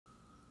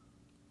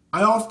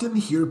I often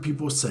hear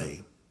people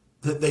say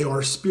that they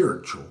are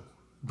spiritual,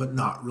 but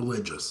not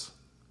religious.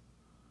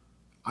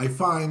 I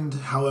find,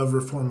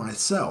 however, for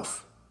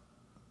myself,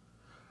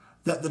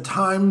 that the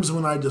times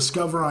when I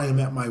discover I am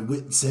at my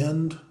wit's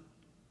end,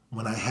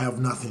 when I have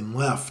nothing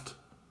left,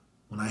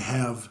 when I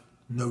have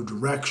no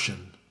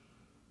direction,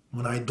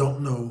 when I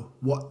don't know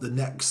what the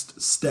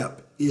next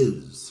step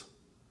is,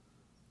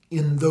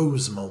 in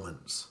those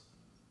moments,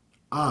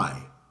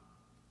 I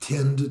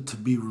tend to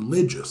be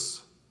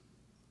religious,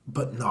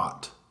 but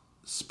not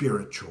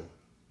spiritual.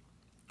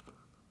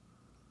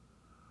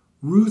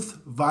 Ruth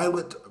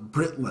Violet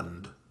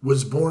Britland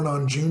was born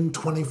on June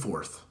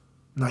 24th,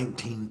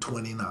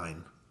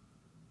 1929.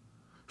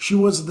 She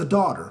was the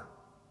daughter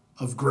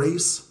of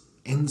Grace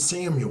and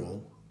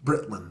Samuel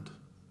Britland.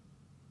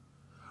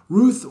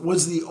 Ruth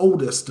was the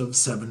oldest of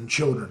 7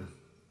 children,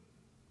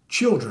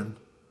 children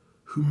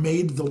who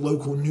made the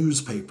local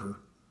newspaper,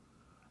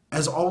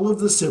 as all of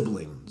the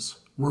siblings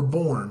were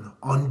born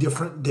on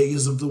different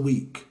days of the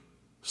week,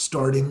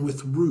 starting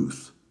with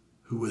Ruth,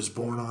 who was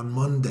born on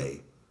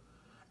Monday,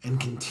 and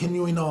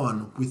continuing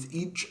on with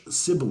each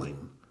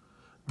sibling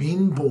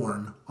being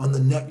born on the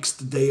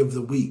next day of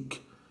the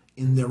week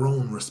in their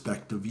own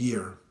respective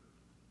year.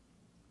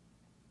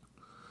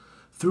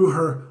 Through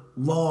her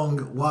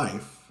long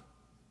life,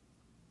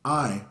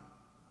 I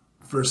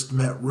first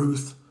met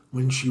Ruth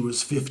when she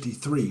was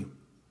 53,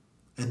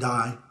 and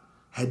I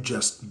had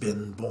just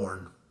been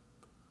born.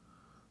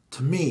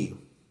 To me,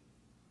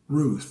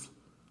 Ruth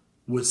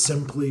was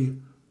simply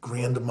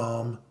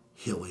Grandmom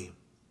Hilly.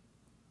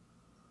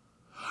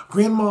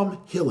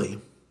 Grandmom Hilly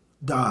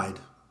died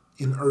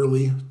in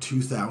early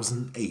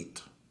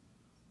 2008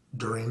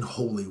 during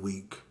Holy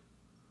Week.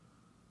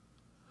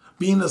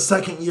 Being a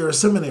second-year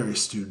seminary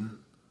student,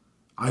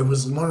 I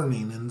was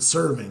learning and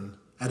serving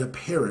at a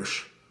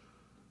parish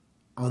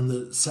on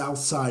the south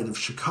side of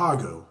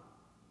Chicago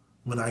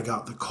when I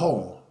got the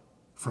call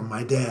from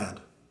my dad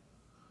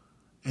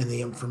and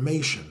the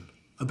information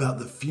about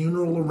the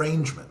funeral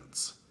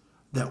arrangements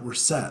that were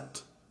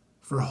set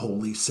for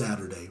Holy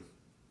Saturday.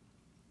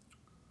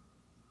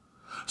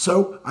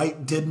 So I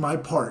did my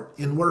part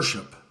in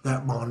worship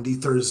that Maundy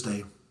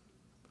Thursday.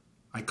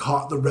 I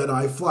caught the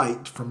red-eye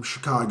flight from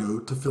Chicago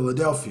to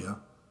Philadelphia,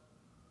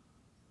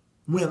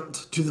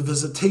 went to the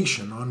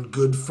visitation on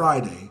Good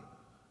Friday,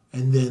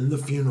 and then the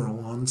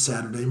funeral on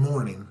Saturday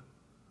morning,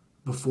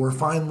 before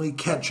finally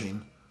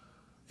catching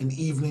an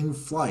evening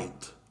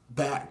flight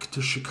back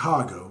to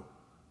Chicago,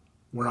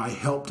 where I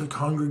helped a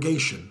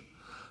congregation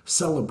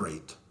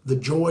celebrate the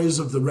joys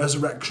of the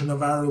resurrection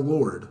of our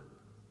Lord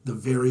the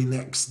very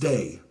next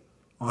day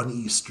on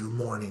Easter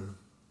morning.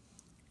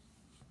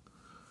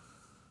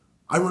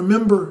 I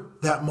remember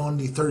that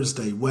Maundy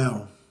Thursday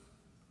well.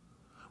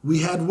 We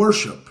had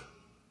worship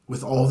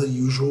with all the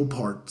usual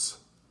parts,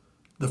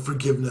 the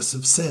forgiveness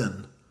of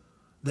sin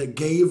that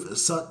gave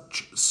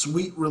such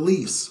sweet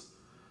release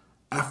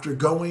after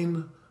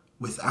going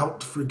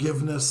without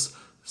forgiveness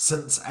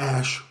since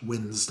Ash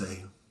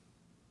Wednesday.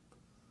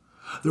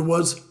 There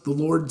was the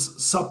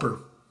Lord's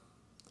Supper,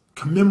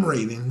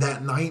 commemorating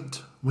that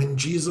night when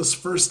Jesus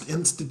first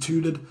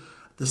instituted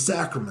the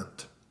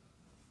sacrament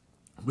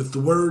with the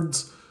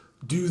words,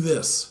 "Do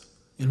this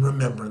in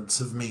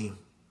remembrance of me."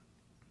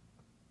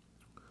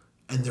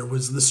 And there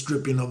was the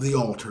stripping of the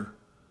altar,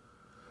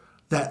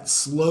 that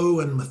slow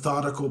and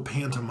methodical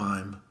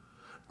pantomime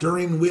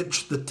during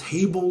which the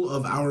table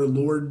of our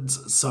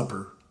Lord's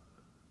Supper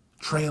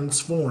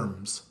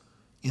transforms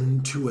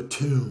into a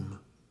tomb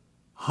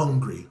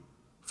hungry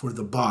for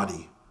the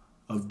body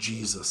of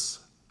Jesus.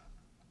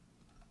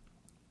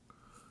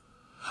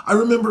 I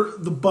remember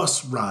the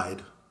bus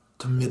ride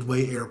to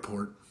Midway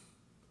Airport,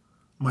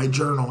 my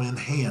journal in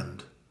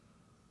hand,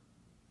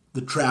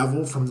 the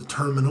travel from the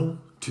terminal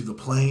to the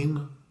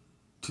plane,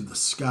 to the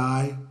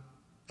sky,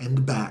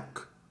 and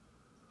back,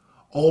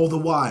 all the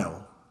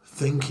while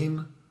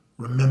thinking,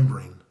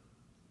 remembering,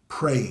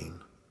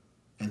 praying,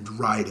 and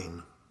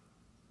writing.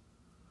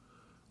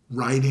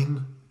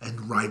 Writing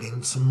and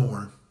writing some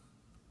more.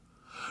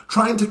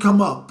 Trying to come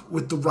up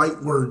with the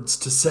right words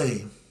to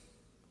say.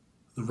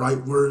 The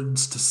right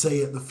words to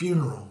say at the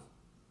funeral.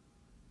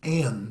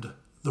 And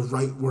the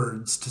right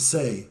words to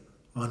say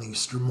on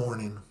Easter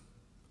morning.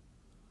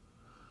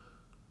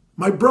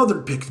 My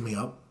brother picked me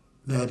up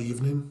that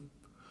evening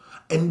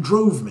and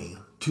drove me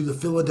to the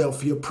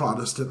Philadelphia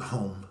Protestant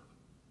home.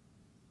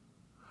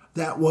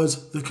 That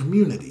was the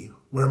community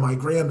where my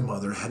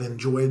grandmother had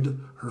enjoyed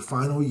her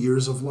final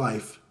years of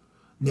life,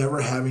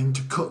 never having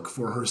to cook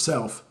for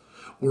herself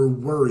or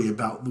worry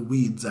about the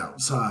weeds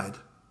outside,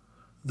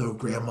 though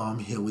Grandmom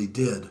Hilly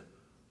did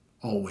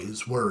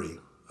always worry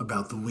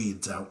about the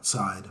weeds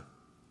outside.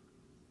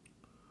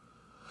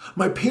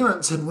 My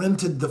parents had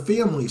rented the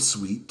family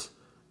suite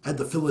at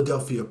the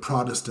Philadelphia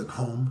Protestant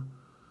home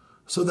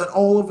so that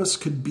all of us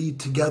could be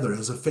together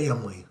as a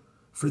family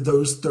for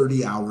those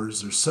 30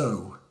 hours or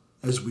so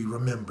as we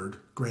remembered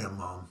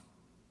Grandmom.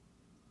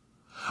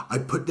 I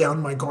put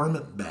down my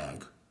garment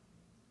bag,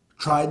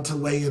 tried to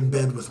lay in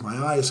bed with my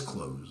eyes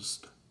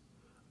closed,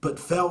 but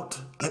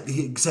felt at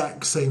the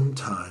exact same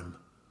time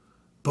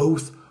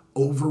both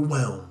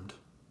overwhelmed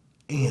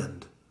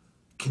and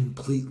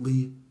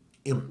completely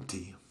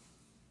empty.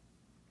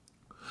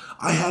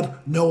 I had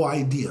no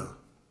idea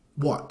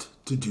what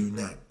to do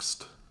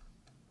next.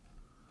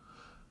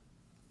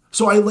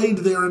 So I laid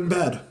there in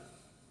bed,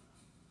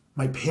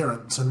 my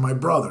parents and my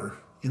brother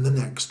in the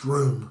next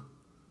room,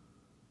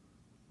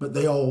 but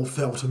they all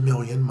felt a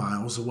million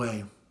miles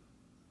away.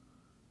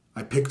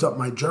 I picked up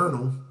my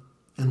journal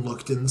and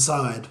looked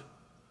inside,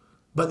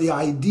 but the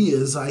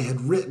ideas I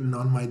had written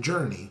on my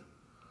journey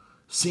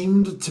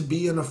seemed to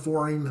be in a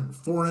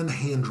foreign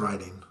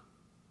handwriting.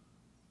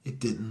 It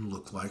didn't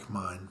look like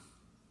mine.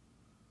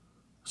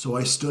 So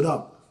I stood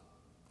up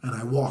and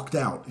I walked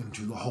out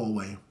into the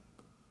hallway.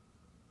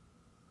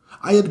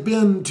 I had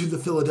been to the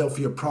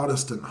Philadelphia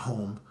Protestant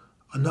home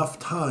enough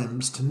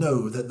times to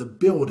know that the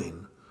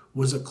building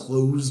was a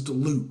closed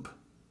loop,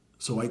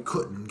 so I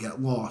couldn't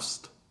get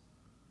lost.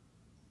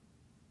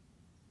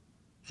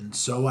 And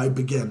so I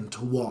began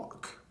to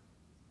walk.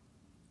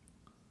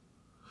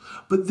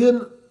 But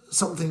then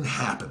something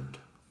happened.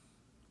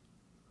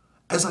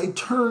 As I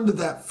turned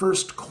that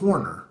first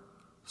corner,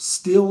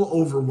 still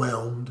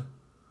overwhelmed,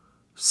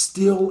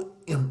 still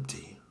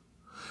empty,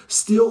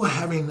 still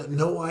having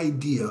no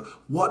idea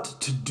what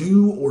to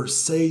do or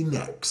say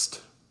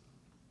next,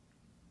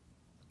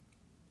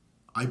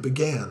 I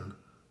began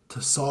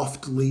to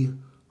softly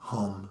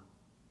hum.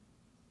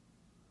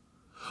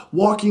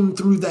 Walking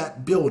through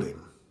that building,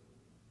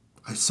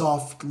 I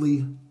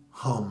softly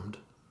hummed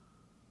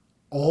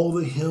all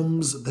the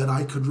hymns that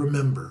I could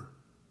remember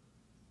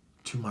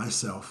to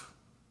myself.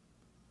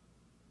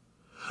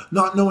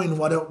 Not knowing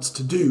what else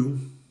to do,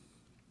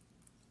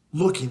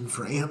 looking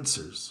for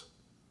answers,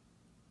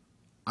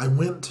 I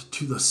went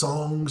to the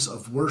songs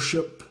of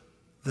worship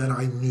that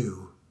I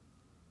knew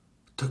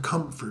to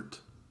comfort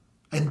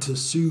and to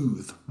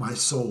soothe my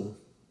soul.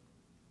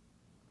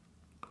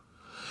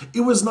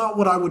 It was not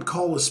what I would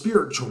call a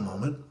spiritual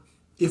moment.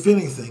 If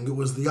anything, it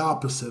was the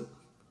opposite.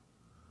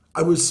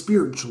 I was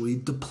spiritually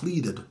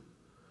depleted.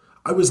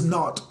 I was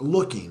not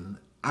looking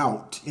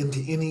out into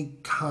any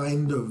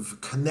kind of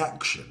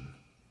connection.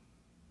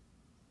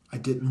 I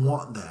didn't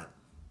want that.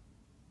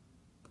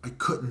 I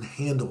couldn't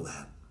handle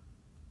that.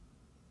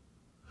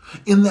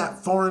 In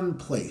that foreign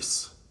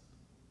place,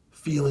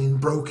 feeling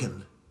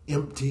broken,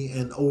 empty,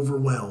 and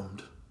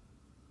overwhelmed,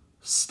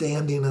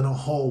 standing in a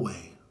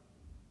hallway,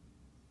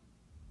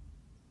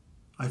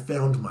 I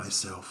found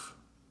myself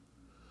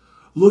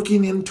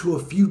looking into a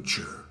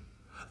future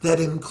that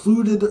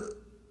included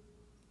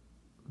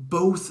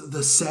both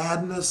the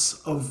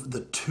sadness of the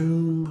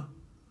tomb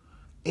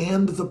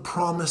and the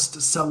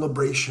promised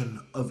celebration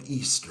of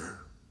Easter.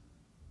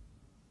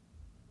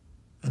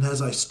 And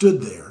as I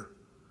stood there,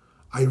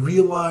 I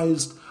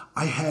realized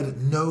I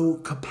had no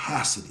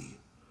capacity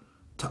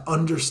to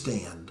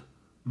understand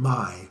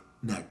my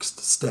next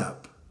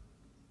step.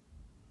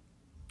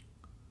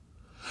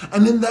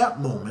 And in that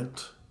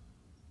moment,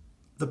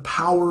 the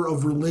power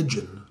of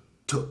religion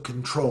took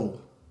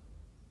control.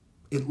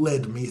 It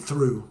led me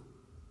through,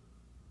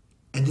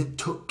 and it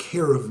took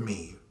care of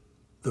me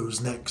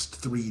those next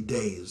 3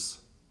 days.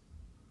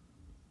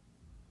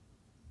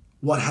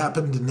 What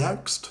happened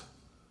next?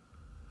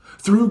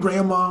 Through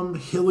Grandma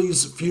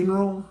Hilly's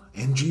funeral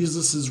and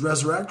Jesus'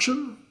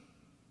 resurrection,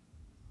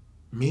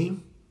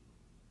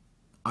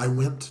 I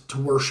went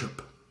to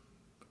worship.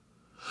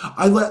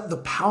 I let the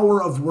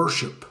power of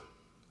worship,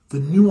 the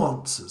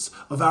nuances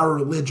of our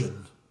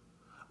religion,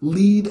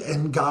 lead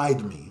and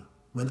guide me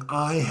when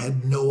I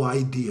had no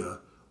idea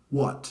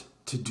what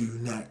to do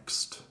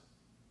next.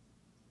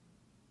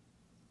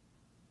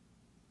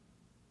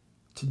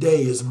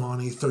 Today is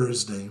Maundy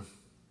Thursday,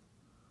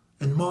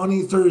 and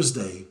Maundy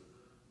Thursday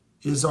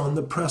is on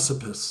the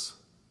precipice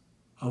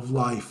of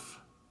life.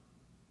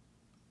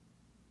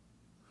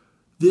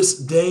 This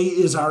day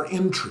is our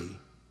entry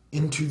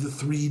into the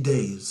 3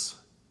 days.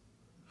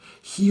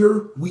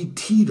 Here we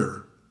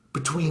teeter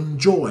between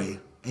joy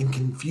and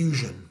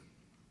confusion.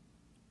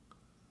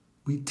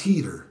 We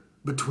teeter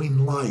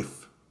between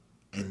life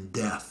and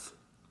death.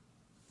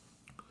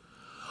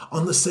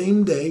 On the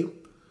same day,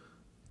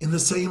 in the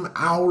same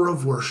hour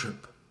of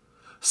worship,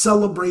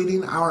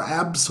 celebrating our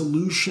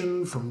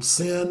absolution from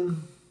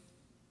sin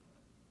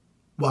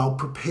while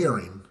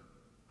preparing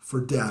for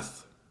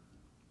death.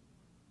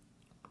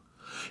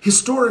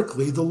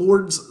 Historically, the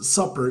Lord's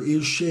Supper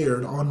is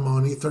shared on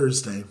Maundy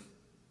Thursday.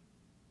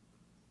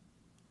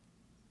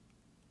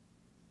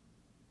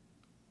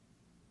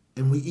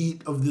 And we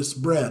eat of this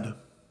bread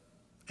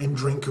and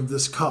drink of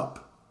this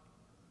cup,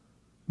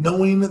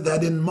 knowing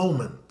that in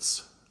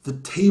moments the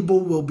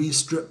table will be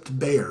stripped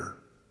bare.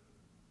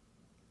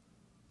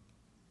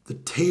 The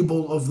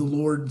table of the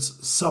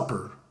Lord's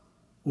Supper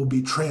will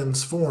be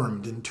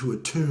transformed into a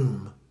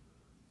tomb,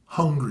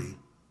 hungry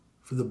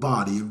for the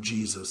body of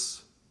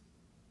Jesus.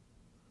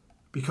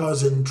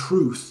 Because in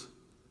truth,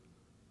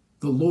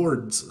 the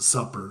Lord's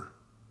Supper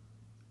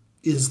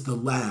is the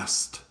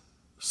last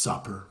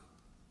supper.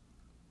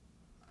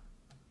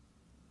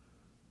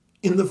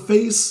 In the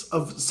face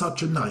of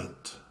such a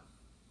night,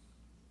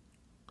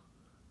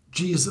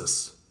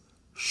 Jesus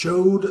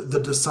showed the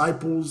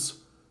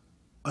disciples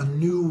a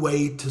new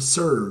way to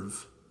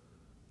serve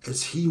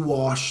as he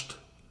washed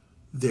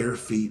their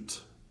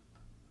feet.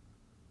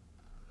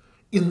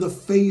 In the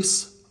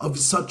face of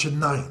such a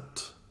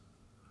night,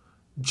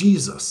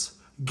 Jesus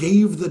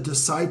gave the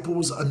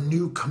disciples a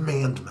new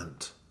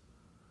commandment: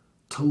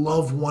 to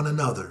love one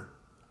another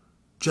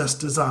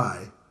just as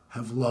I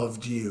have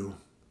loved you.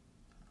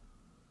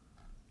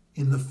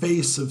 In the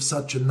face of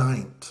such a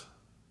night,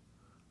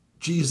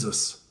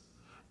 Jesus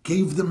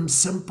gave them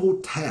simple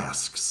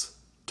tasks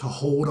to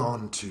hold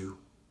on to,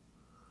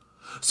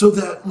 so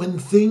that when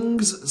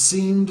things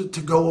seemed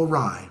to go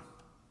awry,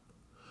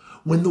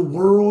 when the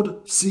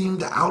world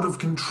seemed out of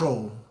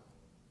control,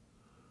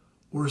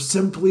 or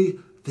simply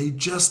they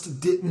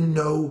just didn't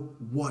know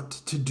what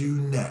to do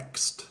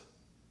next,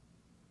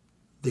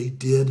 they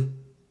did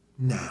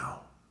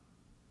now.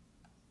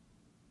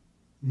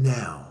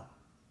 Now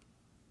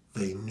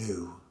they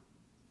knew.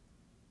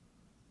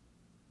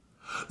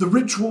 The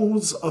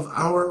rituals of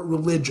our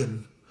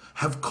religion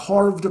have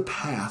carved a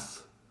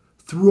path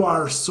through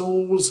our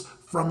souls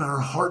from our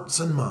hearts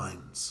and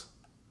minds,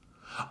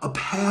 a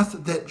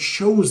path that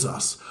shows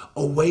us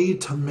a way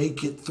to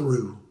make it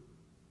through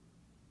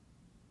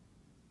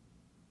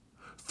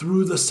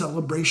the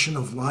celebration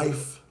of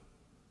life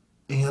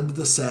and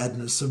the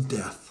sadness of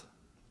death,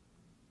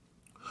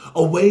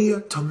 a way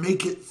to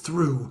make it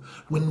through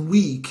when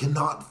we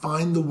cannot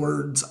find the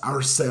words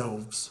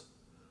ourselves.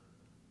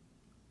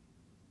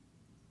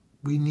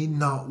 We need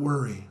not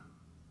worry,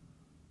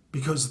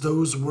 because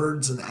those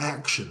words and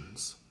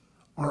actions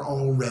are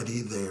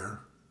already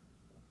there.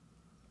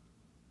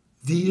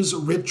 These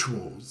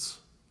rituals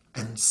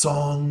and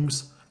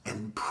songs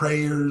and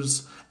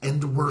prayers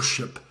and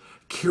worship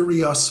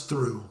carry us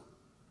through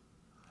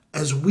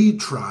as we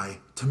try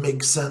to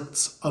make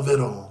sense of it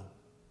all,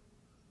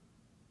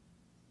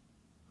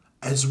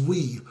 as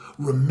we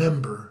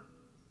remember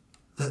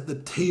that the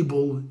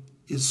table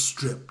is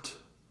stripped,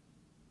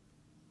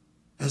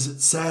 as it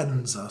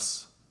saddens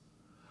us,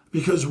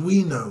 because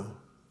we know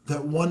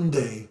that one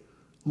day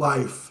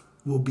life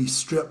will be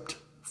stripped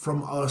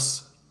from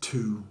us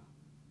too.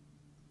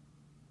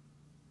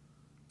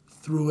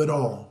 Through it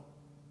all,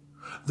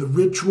 the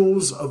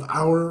rituals of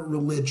our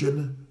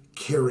religion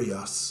carry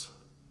us,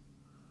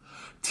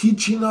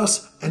 teaching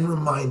us and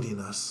reminding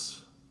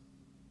us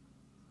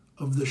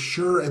of the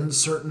sure and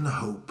certain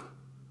hope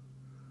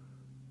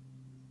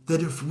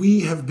that if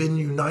we have been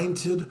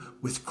united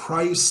with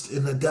Christ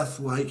in a death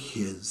like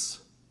his,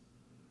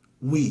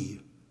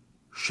 we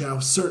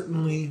shall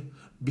certainly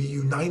be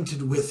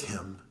united with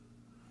him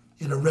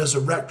in a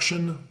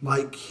resurrection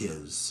like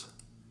his.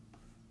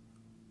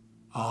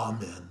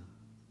 Amen.